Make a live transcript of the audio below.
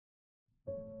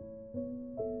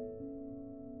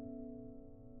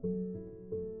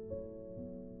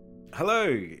Hello,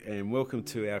 and welcome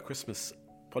to our Christmas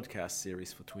podcast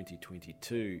series for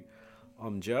 2022.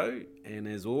 I'm Joe, and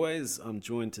as always, I'm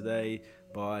joined today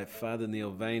by Father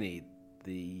Neil Vaney,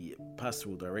 the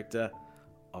Pastoral Director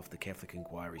of the Catholic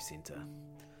Inquiry Centre.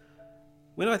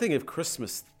 When I think of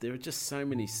Christmas, there are just so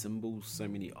many symbols, so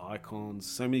many icons,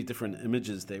 so many different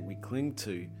images that we cling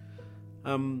to.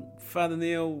 Father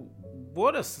Neil,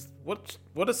 what are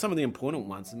some of the important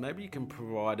ones? And maybe you can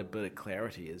provide a bit of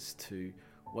clarity as to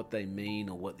what they mean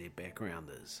or what their background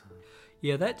is.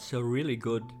 Yeah, that's a really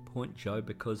good point, Joe,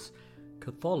 because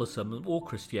Catholicism, or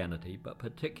Christianity, but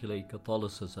particularly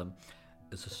Catholicism,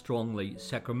 is a strongly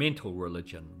sacramental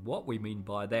religion. What we mean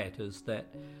by that is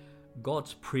that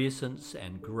God's presence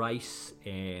and grace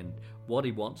and what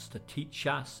He wants to teach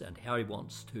us and how He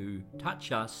wants to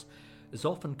touch us is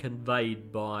often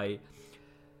conveyed by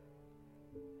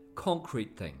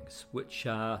concrete things, which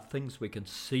are things we can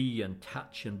see and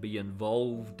touch and be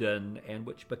involved in and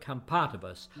which become part of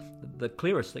us. The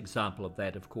clearest example of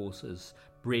that, of course, is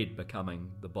bread becoming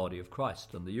the body of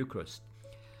Christ in the Eucharist.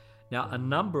 Now, a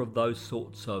number of those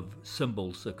sorts of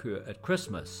symbols occur at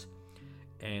Christmas,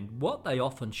 and what they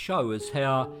often show is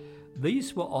how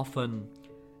these were often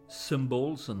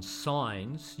symbols and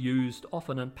signs used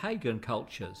often in pagan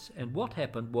cultures. And what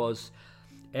happened was,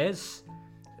 as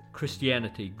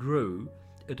Christianity grew,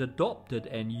 it adopted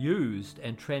and used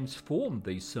and transformed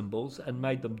these symbols and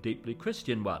made them deeply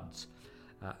Christian ones.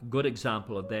 A good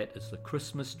example of that is the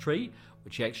Christmas tree,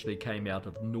 which actually came out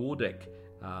of Nordic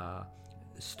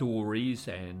stories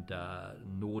and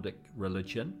Nordic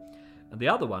religion. And the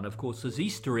other one, of course, is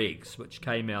Easter eggs, which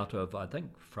came out of, I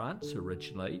think, France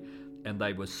originally, and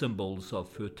they were symbols of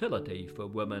fertility for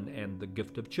women and the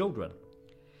gift of children.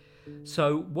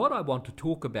 So what I want to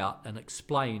talk about and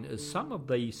explain is some of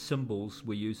the symbols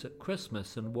we use at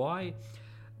Christmas and why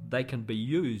they can be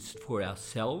used for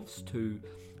ourselves to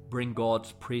bring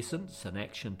God's presence and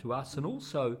action to us, and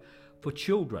also for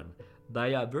children.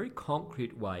 They are very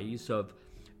concrete ways of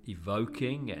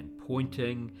evoking and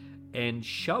pointing and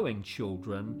showing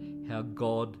children how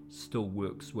God still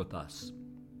works with us.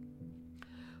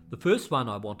 The first one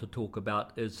I want to talk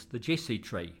about is the Jesse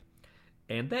tree.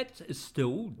 And that is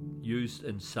still used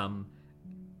in some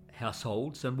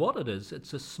households. And what it is,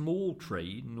 it's a small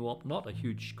tree, not a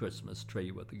huge Christmas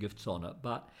tree with the gifts on it,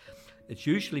 but it's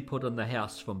usually put in the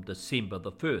house from December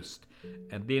the 1st,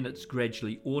 and then it's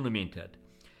gradually ornamented.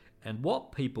 And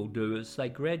what people do is they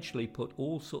gradually put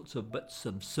all sorts of bits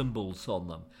and symbols on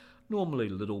them, normally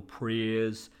little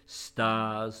prayers,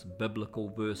 stars, biblical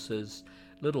verses,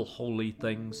 little holy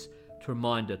things to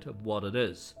remind it of what it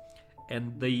is.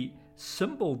 And the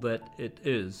symbol that it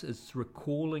is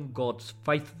recalling God's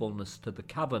faithfulness to the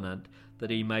covenant that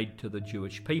He made to the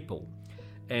Jewish people.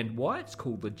 And why it's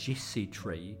called the Jesse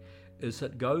tree is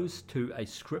it goes to a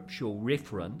scriptural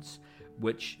reference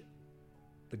which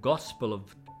the Gospel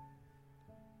of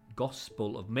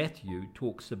Matthew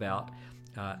talks about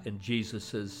in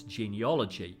Jesus'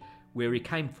 genealogy, where he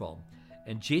came from.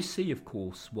 And Jesse, of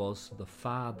course, was the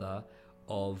father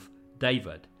of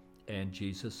David. And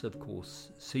Jesus, of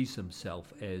course, sees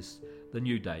himself as the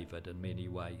new David in many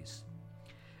ways.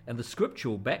 And the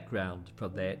scriptural background for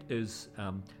that is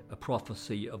a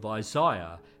prophecy of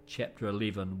Isaiah, chapter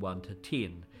 11, 1 to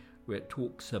 10, where it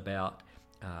talks about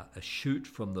a shoot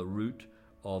from the root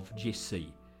of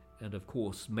Jesse. And of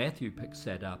course, Matthew picks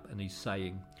that up and he's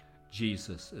saying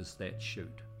Jesus is that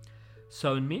shoot.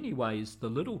 So in many ways, the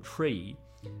little tree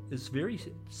is very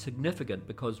significant,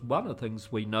 because one of the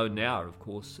things we know now, of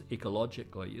course,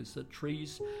 ecologically, is that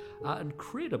trees are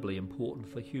incredibly important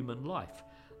for human life.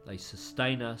 They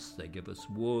sustain us, they give us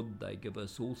wood, they give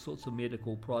us all sorts of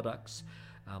medical products,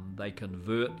 they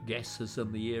convert gases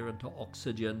in the air into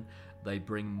oxygen, they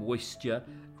bring moisture.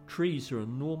 Trees are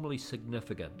enormously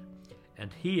significant.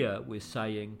 And here we're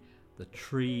saying the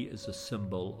tree is a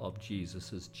symbol of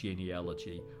Jesus'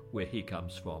 genealogy, where he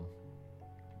comes from.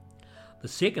 The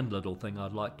second little thing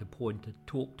I'd like to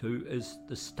talk to is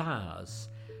the stars,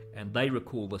 and they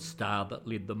recall the star that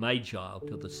led the Magi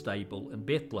to the stable in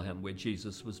Bethlehem where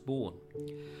Jesus was born.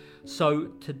 So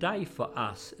today for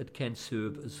us it can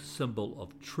serve as a symbol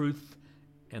of truth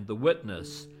and the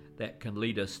witness that can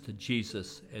lead us to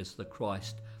Jesus as the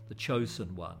Christ, the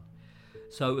chosen one.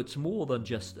 So it's more than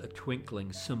just a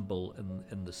twinkling symbol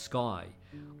in the sky.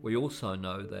 We also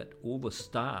know that all the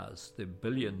stars, there are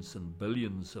billions and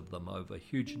billions of them over a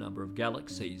huge number of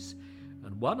galaxies.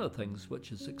 And one of the things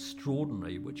which is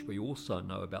extraordinary, which we also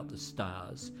know about the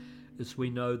stars, is we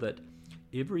know that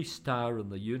every star in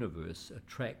the universe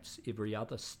attracts every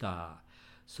other star.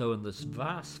 So in this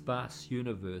vast, vast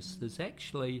universe, there's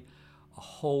actually a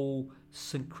whole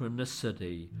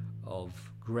synchronicity of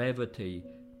gravity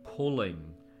pulling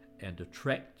and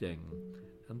attracting,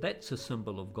 and that's a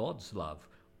symbol of God's love,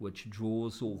 which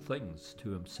draws all things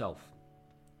to himself.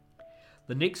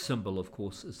 The next symbol, of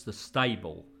course, is the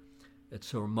stable.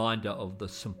 It's a reminder of the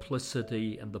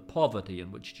simplicity and the poverty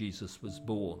in which Jesus was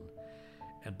born.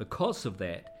 And because of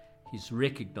that, he's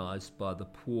recognized by the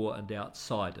poor and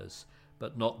outsiders,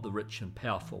 but not the rich and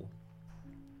powerful.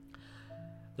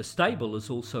 The stable is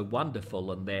also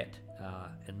wonderful in that,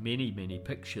 in many, many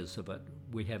pictures of it,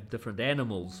 we have different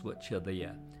animals which are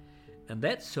there. And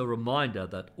that's a reminder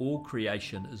that all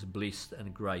creation is blessed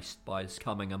and graced by his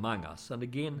coming among us. And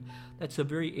again, that's a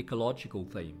very ecological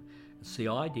theme. It's the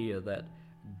idea that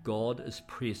God is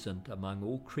present among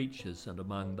all creatures and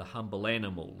among the humble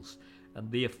animals, and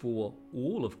therefore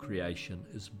all of creation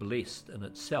is blessed in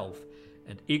itself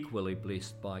and equally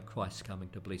blessed by Christ coming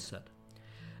to bless it.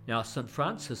 Now, St.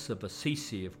 Francis of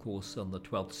Assisi, of course, in the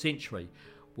 12th century,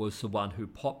 was the one who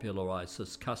popularized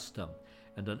this custom.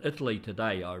 And in Italy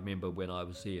today, I remember when I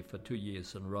was there for 2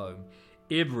 years in Rome,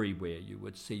 everywhere you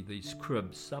would see these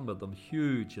cribs, some of them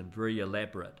huge and very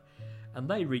elaborate. And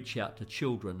they reach out to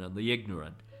children and the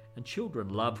ignorant. And children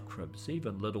love cribs,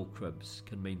 even little cribs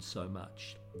can mean so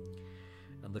much.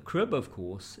 And the crib, of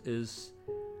course, is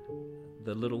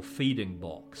the little feeding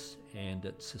box. And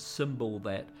it's a symbol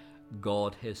that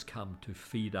God has come to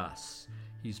feed us.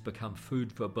 He's become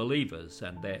food for believers,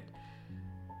 and that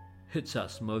hits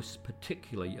us most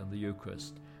particularly in the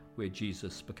Eucharist, where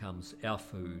Jesus becomes our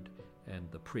food and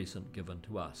the present given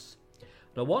to us.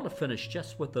 And I want to finish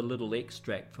just with a little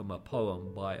extract from a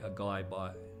poem by a guy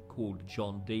called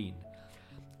John Dean.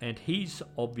 And he's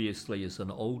obviously, as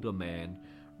an older man,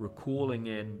 recalling,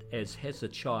 and as a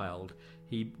child,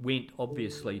 he went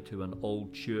obviously to an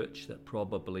old church that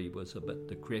probably was a bit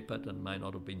decrepit and may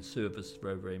not have been serviced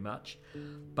very, very much.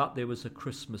 But there was a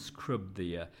Christmas crib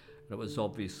there. It was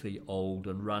obviously old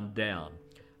and run down.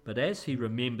 But as he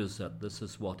remembers it, this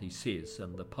is what he says,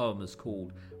 and the poem is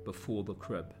called Before the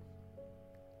Crib.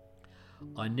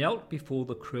 I knelt before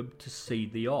the crib to see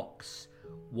the ox,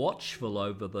 watchful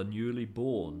over the newly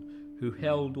born, who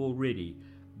held already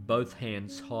both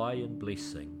hands high in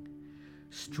blessing.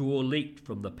 Straw leaked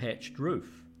from the patched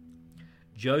roof.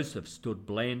 Joseph stood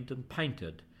bland and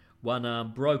painted, one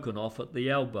arm broken off at the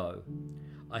elbow.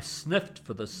 I sniffed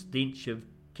for the stench of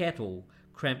cattle,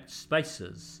 cramped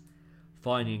spaces,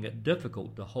 finding it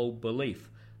difficult to hold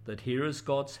belief that here is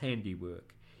God's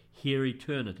handiwork. Here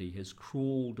eternity has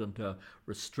crawled into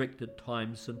restricted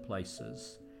times and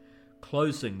places,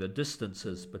 closing the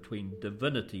distances between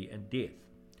divinity and death,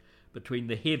 between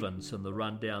the heavens and the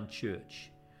run-down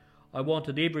church. I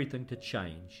wanted everything to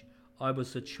change. I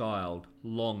was a child,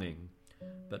 longing,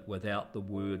 but without the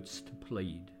words to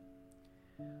plead.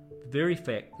 The very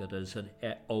fact that as an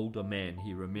older man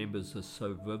he remembers this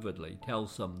so vividly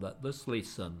tells him that this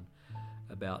lesson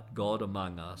about God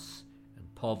among us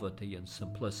and poverty and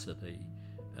simplicity,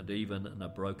 and even in a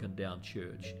broken down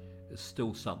church, is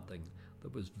still something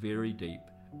that was very deep,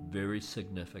 very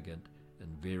significant,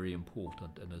 and very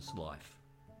important in his life.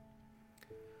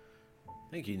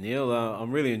 Thank you, Neil.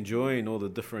 I'm really enjoying all the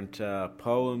different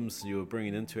poems you're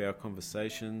bringing into our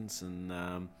conversations, and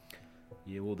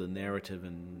all the narrative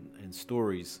and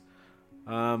stories.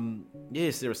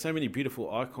 Yes, there are so many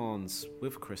beautiful icons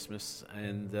with Christmas,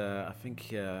 and I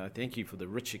thank you for the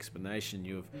rich explanation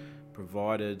you've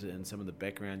provided and some of the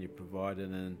background you've provided,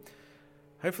 and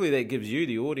hopefully that gives you,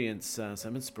 the audience,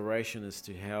 some inspiration as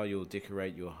to how you'll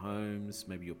decorate your homes,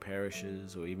 maybe your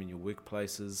parishes, or even your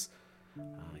workplaces,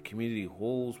 community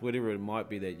halls, whatever it might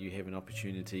be that you have an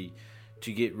opportunity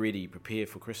to get ready, prepare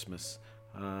for Christmas.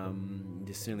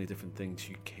 There's certainly different things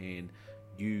you can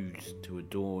use to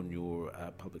adorn your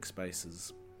public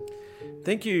spaces.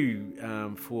 Thank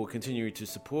you for continuing to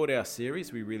support our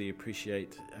series. We really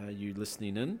appreciate you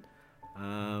listening in.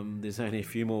 There's only a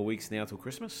few more weeks now till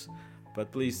Christmas,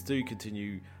 but please do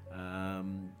continue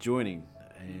joining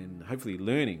and hopefully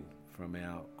learning from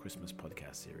our Christmas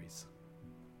podcast series.